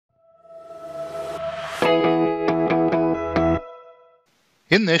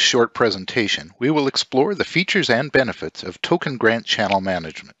In this short presentation, we will explore the features and benefits of token grant channel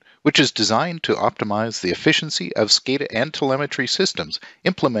management, which is designed to optimize the efficiency of SCADA and telemetry systems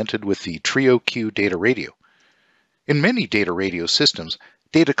implemented with the TrioQ data radio. In many data radio systems,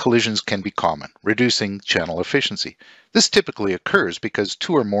 data collisions can be common, reducing channel efficiency. This typically occurs because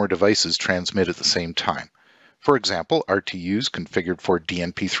two or more devices transmit at the same time. For example, RTUs configured for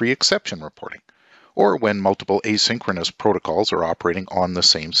DNP3 exception reporting, or when multiple asynchronous protocols are operating on the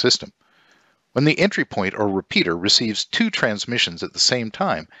same system. When the entry point or repeater receives two transmissions at the same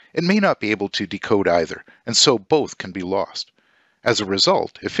time, it may not be able to decode either, and so both can be lost. As a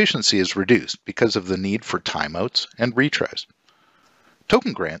result, efficiency is reduced because of the need for timeouts and retries.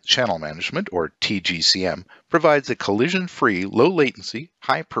 Token Grant Channel Management, or TGCM, provides a collision-free, low-latency,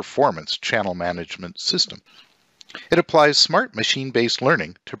 high-performance channel management system. It applies smart machine-based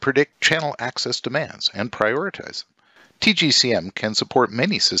learning to predict channel access demands and prioritize them. TGCM can support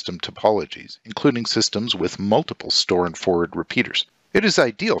many system topologies, including systems with multiple store and forward repeaters. It is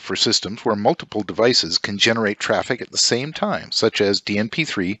ideal for systems where multiple devices can generate traffic at the same time, such as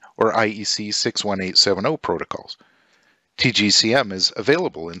DNP3 or IEC 61870 protocols. TGCM is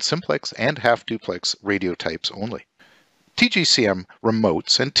available in simplex and half-duplex radio types only. TGCM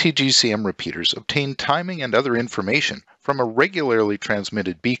remotes and TGCM repeaters obtain timing and other information from a regularly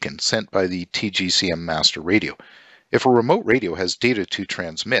transmitted beacon sent by the TGCM master radio. If a remote radio has data to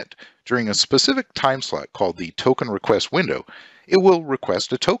transmit during a specific time slot called the token request window, it will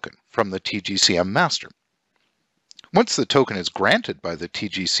request a token from the TGCM master. Once the token is granted by the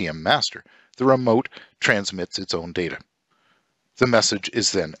TGCM master, the remote transmits its own data. The message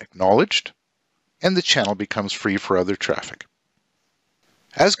is then acknowledged, and the channel becomes free for other traffic.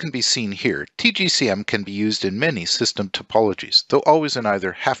 As can be seen here, TGCM can be used in many system topologies, though always in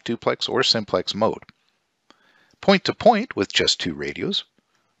either half-duplex or simplex mode. Point-to-point with just two radios,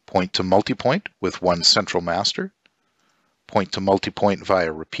 point-to-multipoint with one central master, point-to-multipoint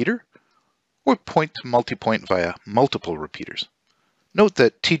via repeater, or point-to-multipoint via multiple repeaters. Note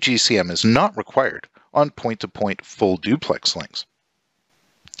that TGCM is not required on point-to-point full duplex links.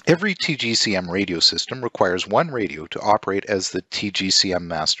 Every TGCM radio system requires one radio to operate as the TGCM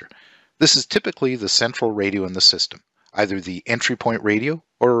master. This is typically the central radio in the system, either the entry point radio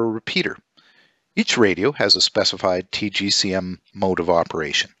or a repeater. Each radio has a specified TGCM mode of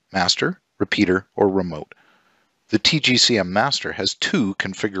operation: master, repeater, or remote. The TGCM master has two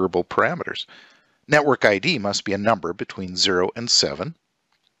configurable parameters. Network ID must be a number between 0 and 7,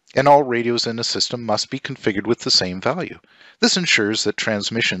 and all radios in a system must be configured with the same value. This ensures that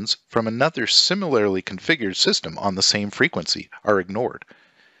transmissions from another similarly configured system on the same frequency are ignored.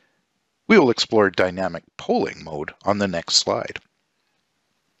 We will explore dynamic polling mode on the next slide.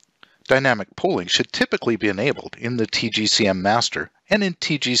 Dynamic polling should typically be enabled in the TGCM master and in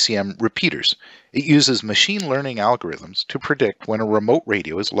TGCM repeaters. It uses machine learning algorithms to predict when a remote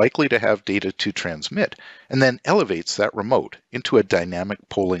radio is likely to have data to transmit, and then elevates that remote into a dynamic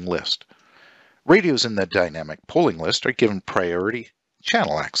polling list. Radios in the dynamic polling list are given priority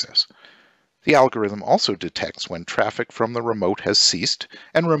channel access. The algorithm also detects when traffic from the remote has ceased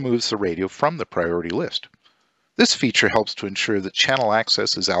and removes the radio from the priority list. This feature helps to ensure that channel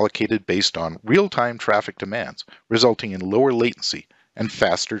access is allocated based on real-time traffic demands, resulting in lower latency and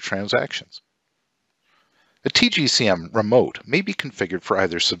faster transactions. A TGCM remote may be configured for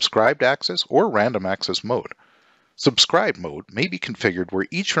either subscribed access or random access mode. Subscribed mode may be configured where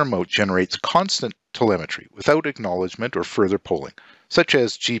each remote generates constant telemetry without acknowledgement or further polling, such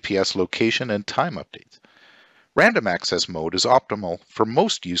as GPS location and time updates. Random access mode is optimal for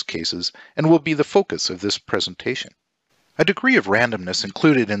most use cases and will be the focus of this presentation. A degree of randomness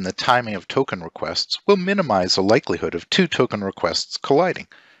included in the timing of token requests will minimize the likelihood of two token requests colliding.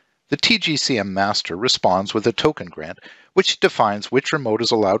 The TGCM master responds with a token grant, which defines which remote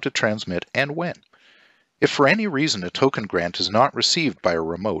is allowed to transmit and when. If for any reason a token grant is not received by a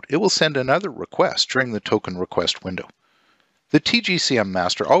remote, it will send another request during the token request window. The TGCM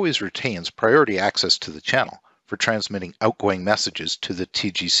master always retains priority access to the channel for transmitting outgoing messages to the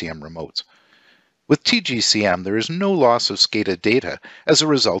TGCM remotes. With TGCM, there is no loss of SCADA data as a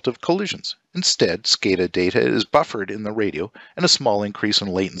result of collisions. Instead, SCADA data is buffered in the radio and a small increase in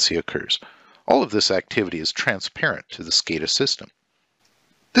latency occurs. All of this activity is transparent to the SCADA system.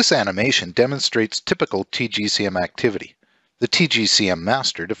 This animation demonstrates typical TGCM activity. The TGCM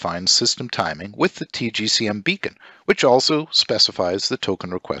master defines system timing with the TGCM beacon, which also specifies the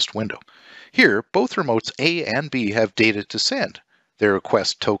token request window. Here, both remotes A and B have data to send. They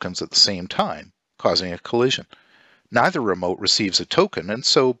request tokens at the same time, causing a collision. Neither remote receives a token, and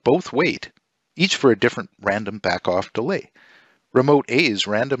so both wait, each for a different random back-off delay. Remote A's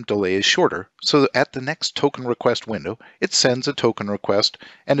random delay is shorter, so that at the next token request window, it sends a token request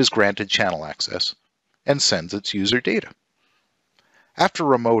and is granted channel access, and sends its user data. After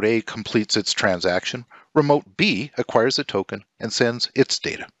Remote A completes its transaction, Remote B acquires a token and sends its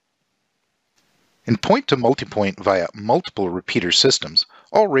data. In point-to-multipoint via multiple repeater systems,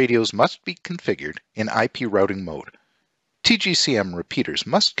 all radios must be configured in IP routing mode. TGCM repeaters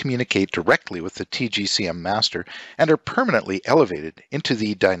must communicate directly with the TGCM master and are permanently elevated into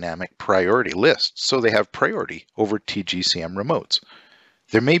the dynamic priority list, so they have priority over TGCM remotes.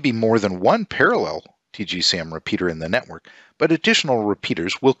 There may be more than one parallel TGCM repeater in the network, but additional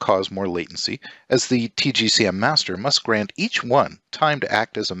repeaters will cause more latency, as the TGCM master must grant each one time to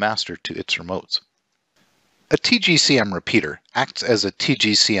act as a master to its remotes. A TGCM repeater acts as a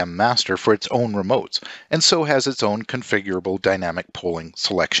TGCM master for its own remotes, and so has its own configurable dynamic polling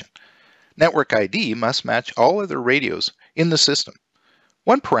selection. Network ID must match all other radios in the system.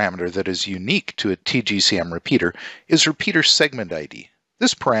 One parameter that is unique to a TGCM repeater is repeater segment ID.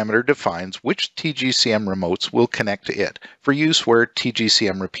 This parameter defines which TGCM remotes will connect to it for use where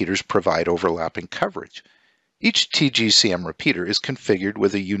TGCM repeaters provide overlapping coverage. Each TGCM repeater is configured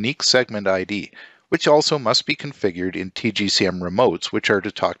with a unique segment ID, which also must be configured in TGCM remotes which are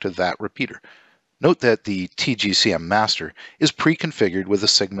to talk to that repeater. Note that the TGCM master is pre-configured with a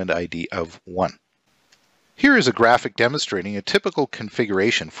segment ID of 1. Here is a graphic demonstrating a typical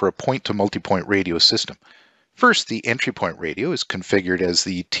configuration for a point-to-multipoint radio system. First, the entry point radio is configured as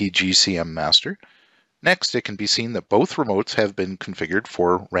the TGCM master. Next, it can be seen that both remotes have been configured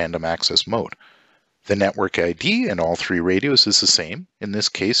for random access mode. The network ID in all three radios is the same, in this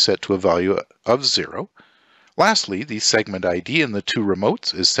case set to a value of 0. Lastly, the segment ID in the two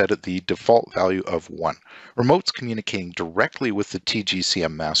remotes is set at the default value of 1. Remotes communicating directly with the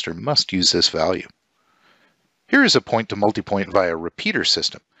TGCM master must use this value. Here is a point-to-multipoint via repeater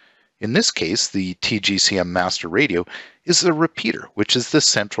system. In this case, the TGCM master radio is the repeater, which is the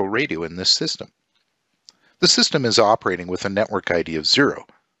central radio in this system. The system is operating with a network ID of 0.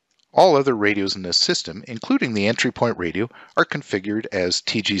 All other radios in this system, including the entry point radio, are configured as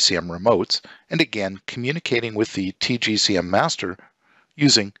TGCM remotes, and again communicating with the TGCM master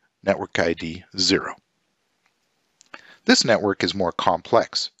using network ID 0. This network is more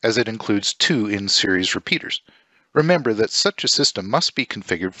complex, as it includes two in-series repeaters. Remember that such a system must be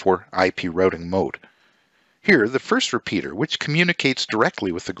configured for IP routing mode. Here, the first repeater, which communicates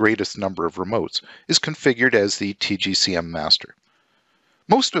directly with the greatest number of remotes, is configured as the TGCM master.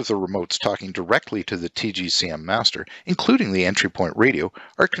 Most of the remotes talking directly to the TGCM master, including the entry point radio,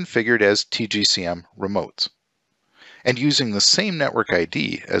 are configured as TGCM remotes, and using the same network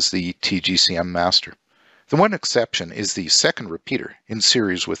ID as the TGCM master. The one exception is the second repeater, in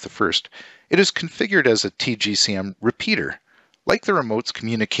series with the first. It is configured as a TGCM repeater. Like the remotes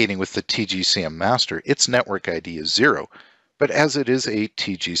communicating with the TGCM master, its network ID is 0, but as it is a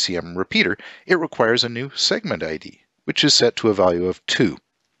TGCM repeater, it requires a new segment ID, which is set to a value of 2.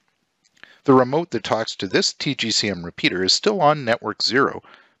 The remote that talks to this TGCM repeater is still on network 0,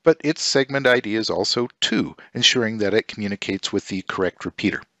 but its segment ID is also 2, ensuring that it communicates with the correct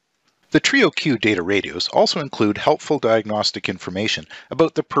repeater. The Trio Q data radios also include helpful diagnostic information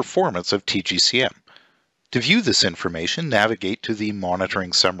about the performance of TGCM. To view this information, navigate to the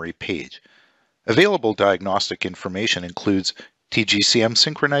Monitoring Summary page. Available diagnostic information includes TGCM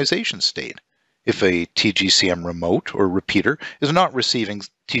synchronization state. If a TGCM remote or repeater is not receiving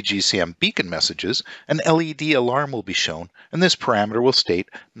TGCM beacon messages, an LED alarm will be shown, and this parameter will state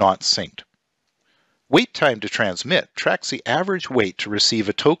not synced. Wait time to transmit tracks the average wait to receive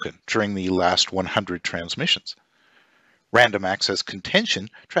a token during the last 100 transmissions. Random access contention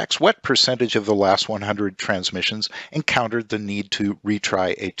tracks what percentage of the last 100 transmissions encountered the need to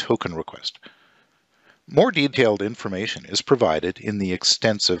retry a token request. More detailed information is provided in the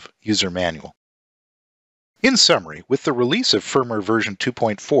extensive user manual. In summary, with the release of firmware version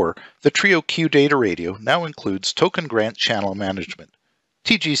 2.4, the Trio Q data radio now includes token grant channel management.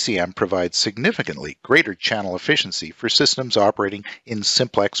 TGCM provides significantly greater channel efficiency for systems operating in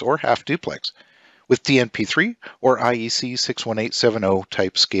simplex or half-duplex, with DNP3 or IEC 61870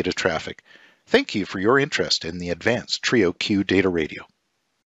 type SCADA traffic. Thank you for your interest in the advanced Trio Q data radio.